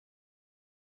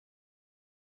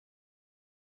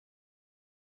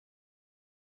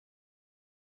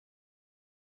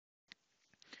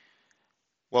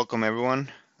Welcome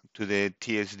everyone to the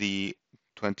TSD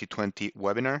 2020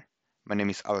 webinar. My name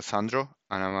is Alessandro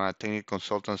and I'm a technical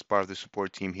consultant as part of the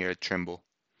support team here at Trimble.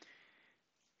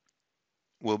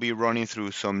 We'll be running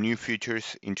through some new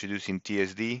features introducing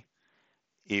TSD.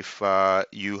 If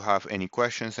you have any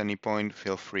questions at any point,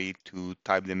 feel free to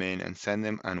type them in and send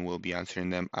them, and we'll be answering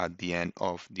them at the end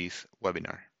of this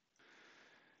webinar.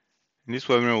 In this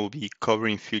webinar, we'll be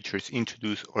covering features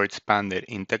introduced or expanded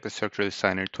in Tekla Structural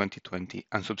Designer 2020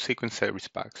 and subsequent service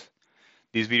packs.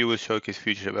 This video will showcase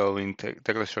features available in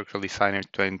Tekla Structural Designer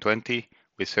 2020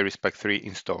 with Service Pack 3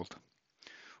 installed.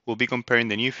 We'll be comparing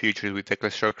the new features with Tekla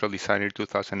Structural Designer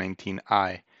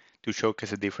 2019i to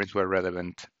showcase the difference where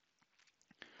relevant.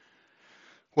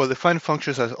 While defined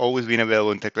functions has always been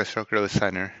available in Tekla Structural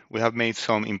Designer, we have made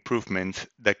some improvements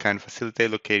that can facilitate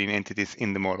locating entities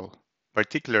in the model,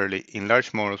 particularly in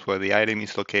large models where the item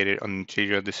is located on the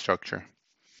interior of the structure.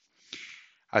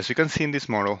 As you can see in this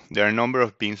model, there are a number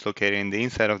of beams located in the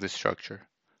inside of the structure.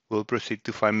 We'll proceed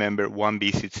to find member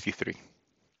 1B63.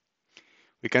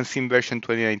 We can see in version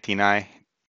 2019i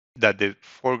that the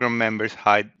foreground members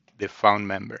hide the found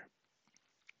member.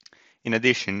 In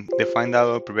addition, the find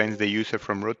dialog prevents the user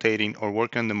from rotating or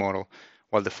working on the model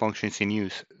while the function is in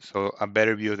use, so a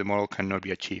better view of the model cannot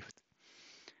be achieved.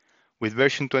 With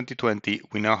version 2020,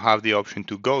 we now have the option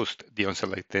to ghost the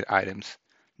unselected items.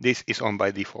 This is on by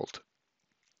default.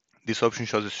 This option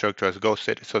shows the structure as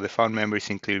ghosted, so the found member is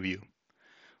in clear view.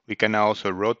 We can now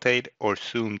also rotate or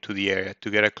zoom to the area to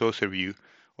get a closer view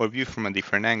or view from a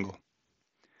different angle.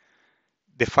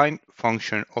 The find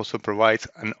function also provides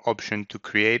an option to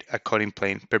create a cutting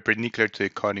plane perpendicular to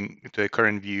the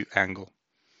current view angle.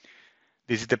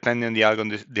 This is depending on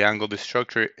the angle the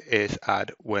structure is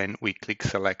at when we click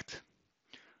select.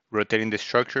 Rotating the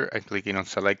structure and clicking on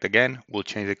select again will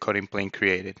change the cutting plane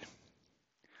created.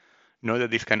 Note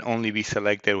that this can only be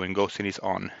selected when ghosting is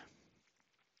on.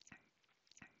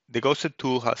 The ghosted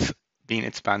tool has been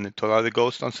expanded to allow the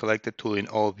ghost unselected tool in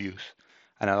all views,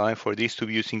 and allowing for these to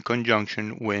be used in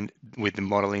conjunction with the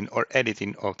modeling or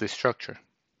editing of the structure.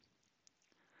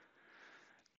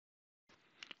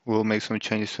 We'll make some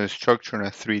changes to the structure in a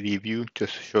 3D view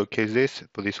just to showcase this,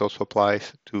 but this also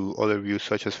applies to other views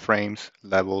such as frames,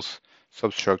 levels,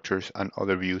 substructures, and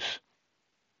other views.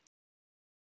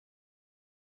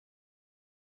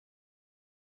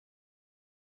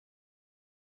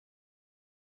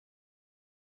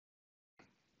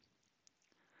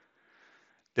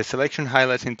 The selection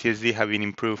highlights in TSD have been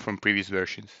improved from previous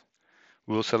versions.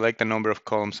 We will select a number of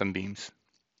columns and beams.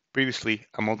 Previously,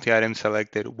 a multi-item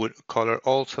selected would color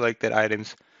all selected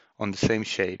items on the same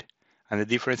shade, and the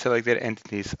different selected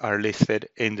entities are listed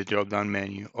in the drop-down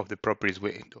menu of the Properties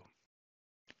window.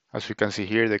 As you can see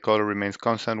here, the color remains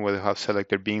constant whether you have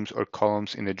selected beams or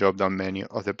columns in the drop-down menu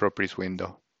of the Properties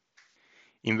window.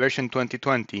 In version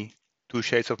 2020, two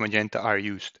shades of magenta are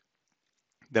used.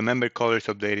 The member color is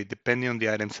updated depending on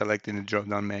the item selected in the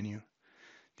drop-down menu.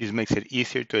 This makes it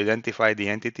easier to identify the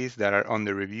entities that are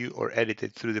under review or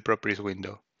edited through the Properties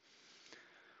window.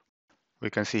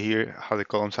 We can see here how the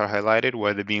columns are highlighted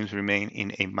while the beams remain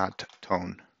in a matte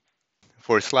tone.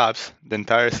 For slabs, the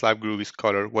entire slab group is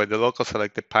colored while the local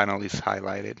selected panel is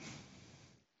highlighted.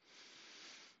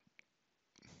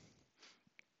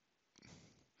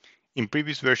 In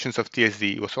previous versions of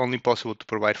TSD, it was only possible to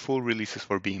provide full releases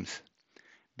for beams.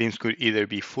 Beams could either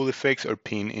be fully fixed or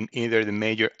pinned in either the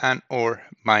major and/or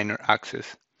minor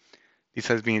axis. This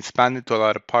has been expanded to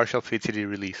allow a partial fixity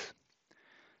release.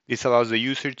 This allows the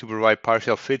user to provide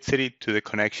partial fixity to the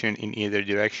connection in either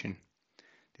direction.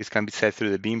 This can be set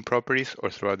through the beam properties or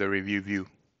throughout the review view.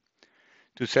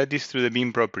 To set this through the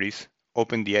beam properties,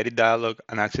 open the Edit dialog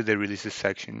and access the Releases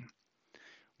section.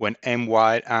 When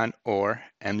M-wide and/or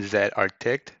MZ are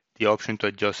ticked, the option to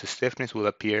adjust the stiffness will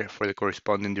appear for the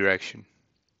corresponding direction.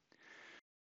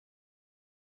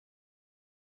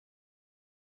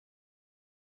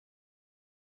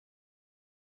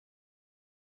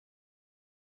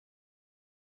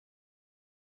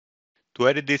 To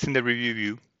edit this in the review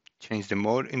view, change the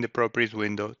mode in the Properties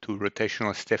window to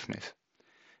Rotational Stiffness.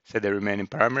 Set the remaining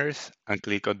parameters and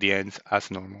click on the ends as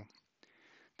normal.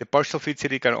 The partial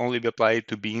fixity can only be applied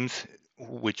to beams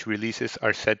which releases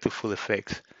are set to fully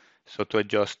fixed, so to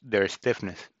adjust their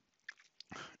stiffness.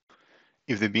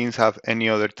 If the beams have any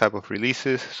other type of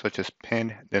releases, such as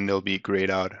pin, then they'll be grayed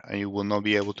out and you will not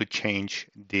be able to change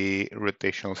the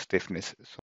rotational stiffness.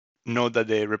 Note that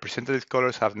the representative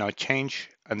colors have now changed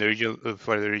and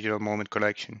for the original moment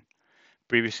collection.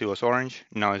 Previously it was orange,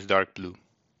 now it's dark blue.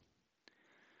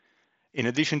 In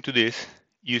addition to this,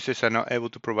 users are now able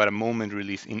to provide a moment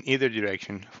release in either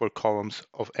direction for columns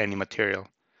of any material.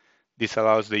 This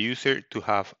allows the user to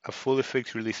have a fully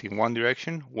fixed release in one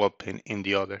direction while pinned in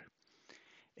the other.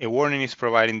 A warning is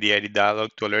provided in the edit dialog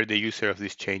to alert the user of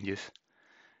these changes.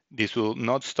 This will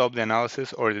not stop the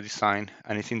analysis or the design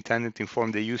and is intended to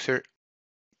inform the user.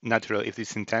 Naturally, if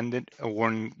it's intended,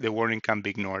 the warning can be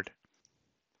ignored.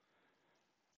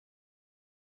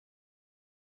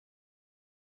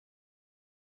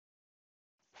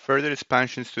 Further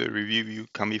expansions to the review view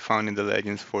can be found in the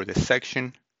legends for the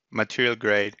section, material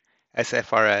grade,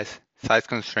 SFRS, size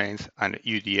constraints, and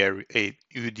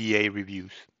UDA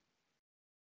reviews.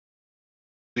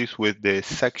 This with the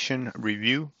section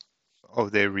review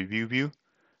of the review view,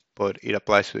 but it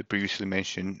applies to the previously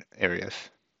mentioned areas.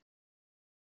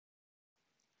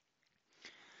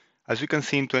 As we can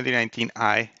see in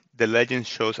 2019I, the legend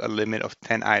shows a limit of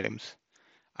 10 items.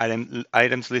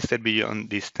 Items listed beyond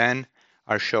these 10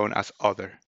 are shown as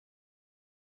other.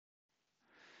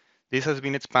 This has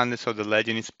been expanded so the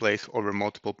legend is placed over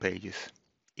multiple pages.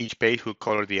 Each page will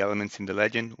color the elements in the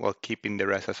legend while keeping the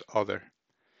rest as other.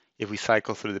 If we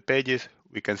cycle through the pages,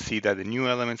 we can see that the new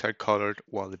elements are colored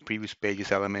while the previous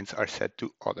page's elements are set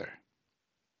to other.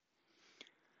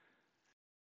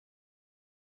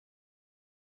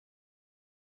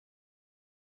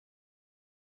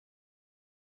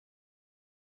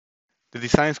 The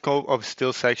design scope of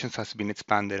steel sections has been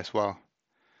expanded as well.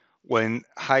 When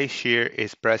high shear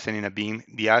is present in a beam,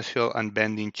 the axial and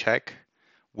bending check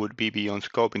would be beyond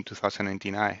scope in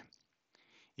 2019I.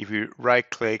 If we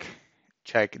right-click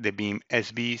check the beam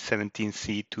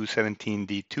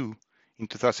SB17C217D2 in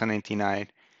 2019I,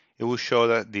 it will show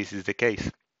that this is the case.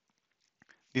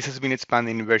 This has been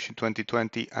expanded in version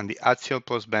 2020 and the axial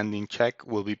plus bending check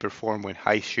will be performed when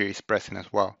high shear is present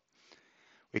as well.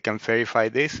 We can verify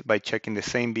this by checking the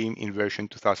same beam in version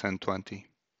 2020.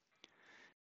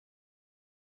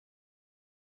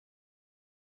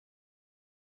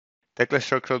 Tekla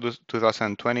Structural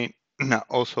 2020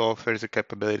 also offers the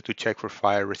capability to check for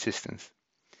fire resistance.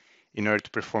 In order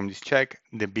to perform this check,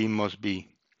 the beam must be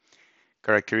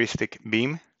characteristic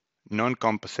beam,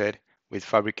 non-composite with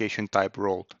fabrication type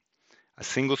rolled, a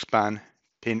single span,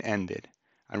 pin-ended,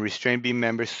 and restrained beam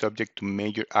members subject to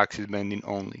major axis bending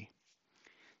only.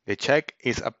 The check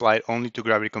is applied only to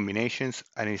gravity combinations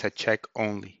and is a check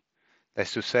only.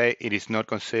 That's to say, it is not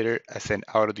considered as an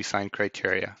auto-design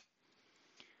criteria.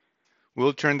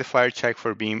 We'll turn the fire check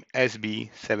for beam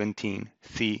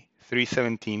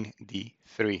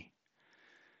SB17C317D3.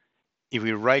 If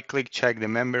we right-click check the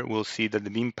member, we'll see that the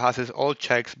beam passes all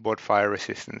checks but fire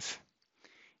resistance.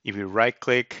 If we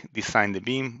right-click design the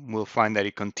beam, we'll find that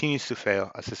it continues to fail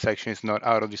as the section is not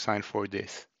auto-designed for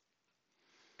this.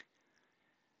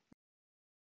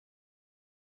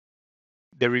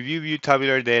 The review view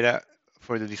tabular data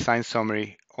for the design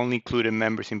summary only included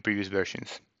members in previous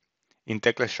versions. In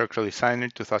Tekla Structural Designer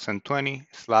 2020,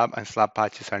 slab and slab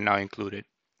patches are now included.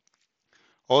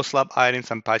 All slab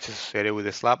items and patches associated with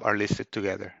the slab are listed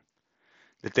together.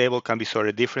 The table can be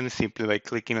sorted differently simply by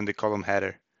clicking on the column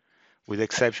header, with the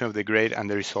exception of the grade and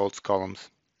the results columns.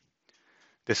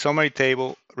 The summary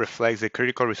table reflects the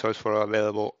critical results for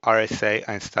available RSA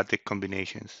and static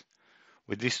combinations.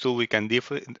 With this tool, we can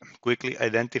quickly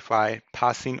identify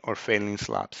passing or failing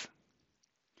slabs.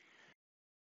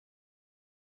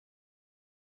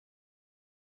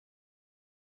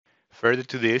 Further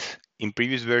to this, in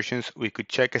previous versions, we could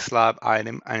check a slab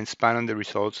item and expand on the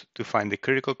results to find the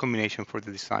critical combination for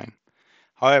the design.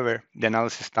 However, the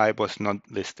analysis type was not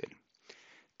listed.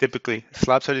 Typically,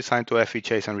 slabs are designed to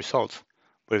FHAs and results,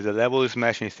 but if the level is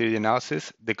measured in 3D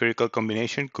analysis, the critical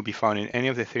combination could be found in any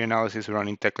of the 3D analyses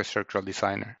running Tekla Structural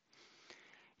Designer.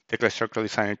 Tekla Structural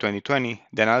Designer 2020,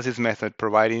 the analysis method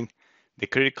providing the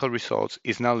critical results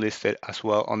is now listed as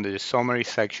well under the summary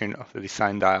section of the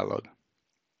design dialog.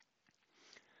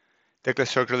 Tekla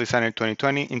Structural Designer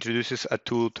 2020 introduces a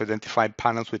tool to identify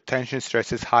panels with tension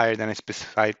stresses higher than a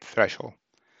specified threshold.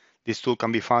 This tool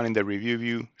can be found in the review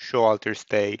view, show alter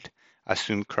state,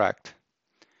 assume cracked.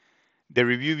 The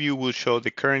review view will show the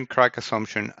current crack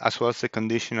assumption as well as the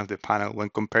condition of the panel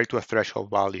when compared to a threshold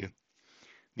value.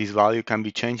 This value can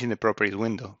be changed in the properties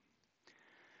window.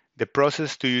 The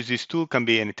process to use this tool can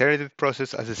be an iterative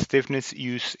process as the stiffness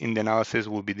used in the analysis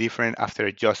will be different after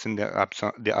adjusting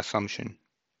the assumption.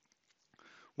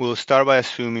 We'll start by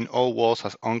assuming all walls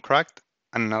as uncracked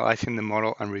and analyzing the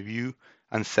model and review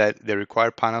and set the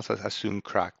required panels as assumed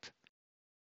cracked.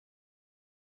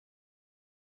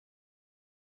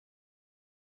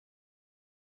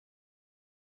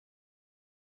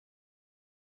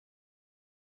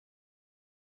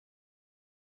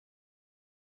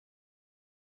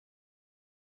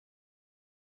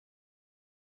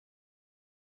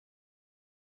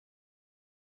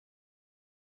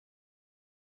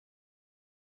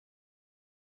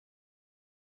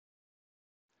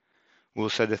 We'll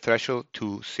set the threshold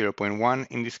to 0.1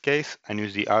 in this case and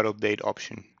use the out-of-date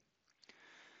option.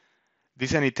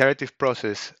 This is an iterative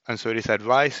process, and so it is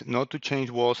advised not to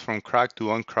change walls from cracked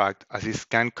to uncracked as this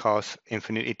can cause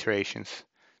infinite iterations.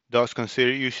 Thus,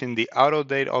 consider using the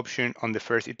out-of-date option on the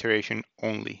first iteration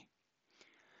only.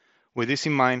 With this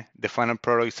in mind, the final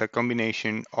product is a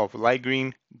combination of light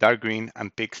green, dark green,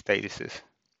 and peak statuses.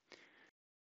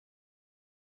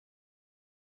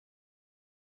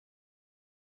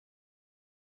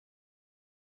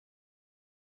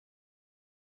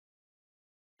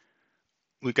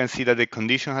 We can see that the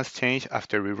condition has changed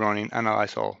after rerunning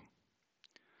Analyze All.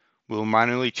 We'll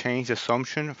manually change the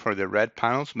assumption for the red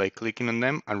panels by clicking on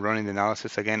them and running the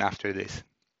analysis again after this.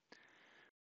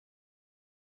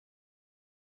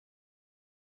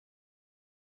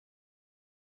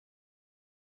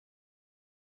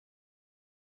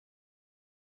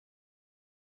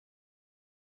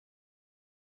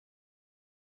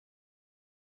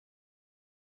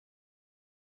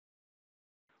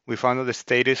 We found that the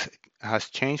status has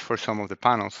changed for some of the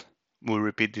panels. We'll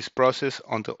repeat this process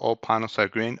until all panels are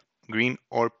green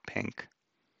or pink.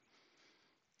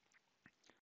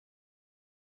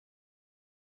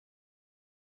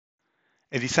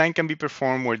 A design can be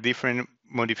performed where different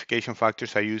modification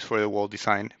factors are used for the wall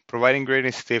design, providing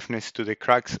greater stiffness to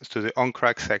the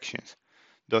uncracked sections.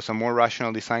 Thus, a more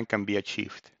rational design can be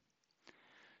achieved.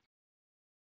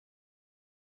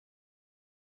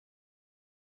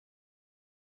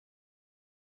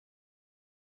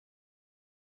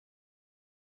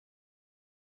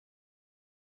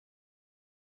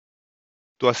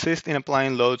 To assist in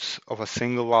applying loads of a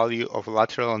single value of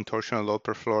lateral and torsional load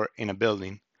per floor in a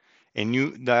building, a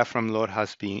new diaphragm load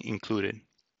has been included.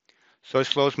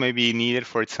 Such loads may be needed,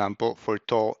 for example, for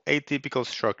tall, atypical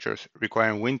structures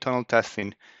requiring wind tunnel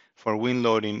testing for wind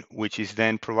loading, which is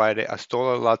then provided as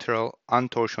total lateral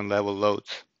and torsion level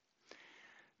loads.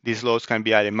 These loads can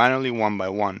be added manually one by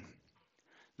one.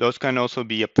 Loads can also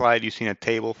be applied using a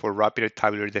table for rapid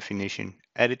tabular definition,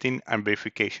 editing, and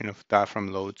verification of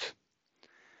diaphragm loads.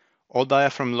 All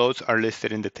diaphragm loads are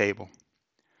listed in the table.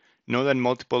 Note that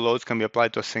multiple loads can be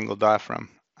applied to a single diaphragm,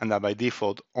 and that by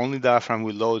default, only diaphragm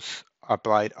with loads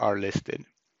applied are listed.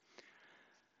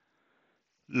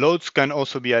 Loads can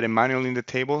also be added manually in the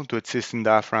table to existing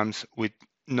diaphragms with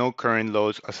no current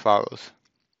loads as follows.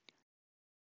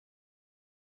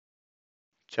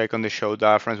 Check on the Show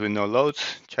Diaphragms with no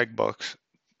loads checkbox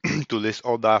to list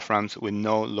all diaphragms with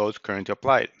no loads currently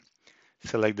applied.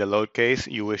 Select the load case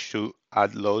you wish to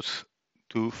add loads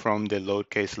to from the load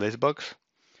case list box.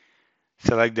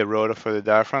 Select the row for the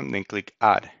diaphragm, then click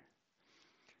Add.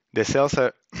 The cells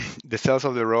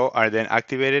of the row are then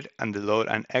activated and the load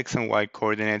and X and Y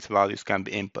coordinates values can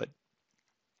be input.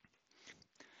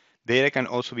 Data can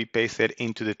also be pasted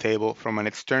into the table from an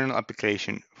external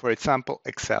application, for example,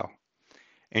 Excel.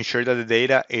 Ensure that the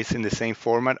data is in the same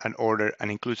format and order and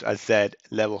includes a Z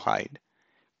level height,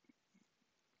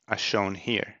 as shown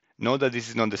here. Note that this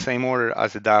is not the same order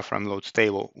as the diaphragm loads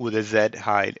table, with the Z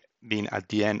height being at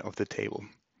the end of the table.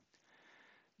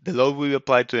 The load will be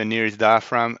applied to the nearest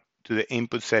diaphragm to the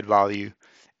input Z value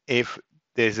if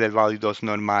the Z value does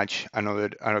not match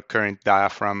a current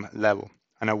diaphragm level,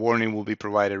 and a warning will be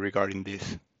provided regarding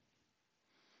this.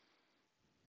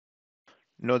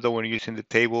 Note that when using the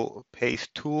table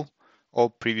paste tool, all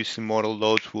previously modeled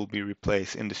loads will be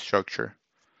replaced in the structure.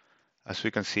 As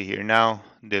we can see here now,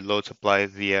 the loads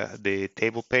applied via the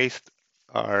table paste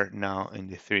are now in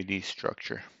the 3D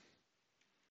structure.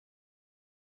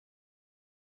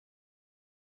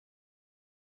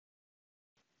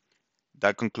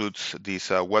 That concludes this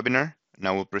webinar.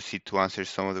 Now we'll proceed to answer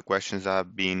some of the questions that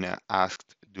have been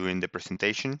asked during the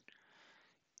presentation.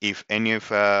 If any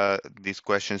of these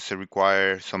questions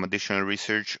require some additional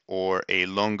research or a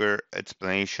longer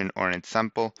explanation or an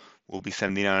example, we'll be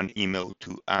sending out an email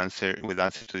to answer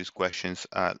to these questions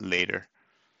later.